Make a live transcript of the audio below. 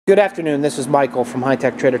Good afternoon, this is Michael from High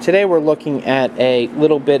Tech Trader. Today we're looking at a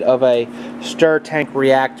little bit of a stir tank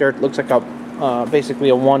reactor. It looks like a basically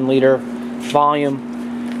a 1 liter volume.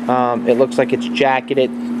 It looks like it's jacketed.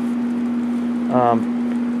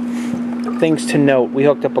 Things to note, we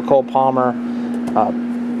hooked up a Cole Palmer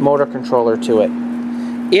motor controller to it.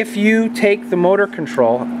 If you take the motor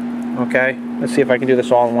control, okay, let's see if I can do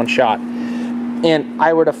this all in one shot, and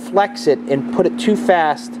I were to flex it and put it too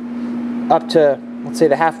fast up to, let's say,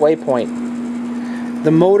 the halfway point,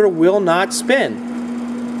 the motor will not spin.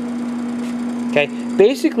 Okay,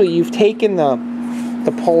 basically you've taken the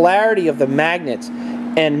polarity of the magnets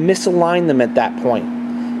and misaligned them at that point.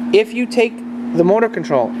 If you take the motor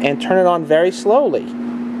control and turn it on very slowly, see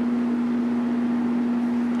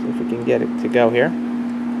if we can get it to go here,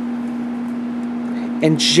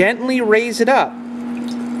 and gently raise it up,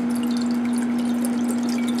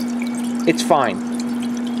 it's fine.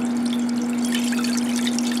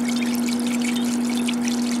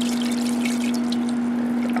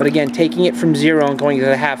 But again, taking it from 0 and going to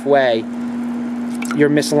the halfway, you're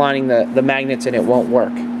misaligning the magnets and it won't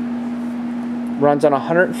work. Runs on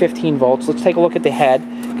 115 volts. Let's take a look at the head.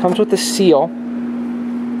 Comes with a seal.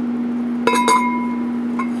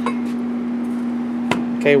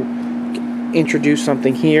 Okay, introduce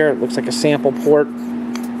something here. It looks like a sample port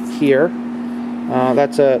here.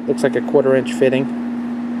 Looks like a 1/4 inch fitting.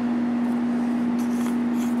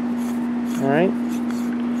 All right.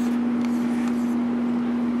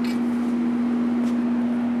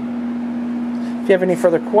 If you have any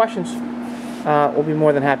further questions, we'll be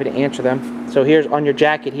more than happy to answer them. So here's on your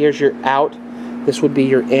jacket, here's your out. This would be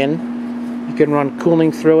your in. You can run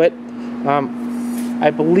cooling through it. I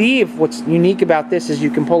believe what's unique about this is you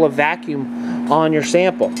can pull a vacuum on your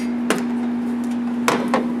sample.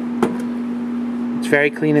 It's very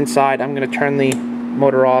clean inside. I'm going to turn the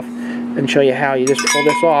motor off and show you how you just pull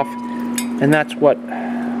this off, and that's what the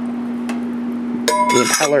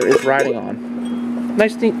impeller is riding on.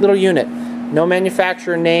 Nice neat little unit. No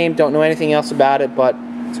manufacturer name, don't know anything else about it, but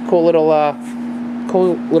it's a cool little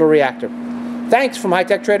reactor. Thanks from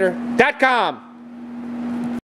HighTechTrader.com.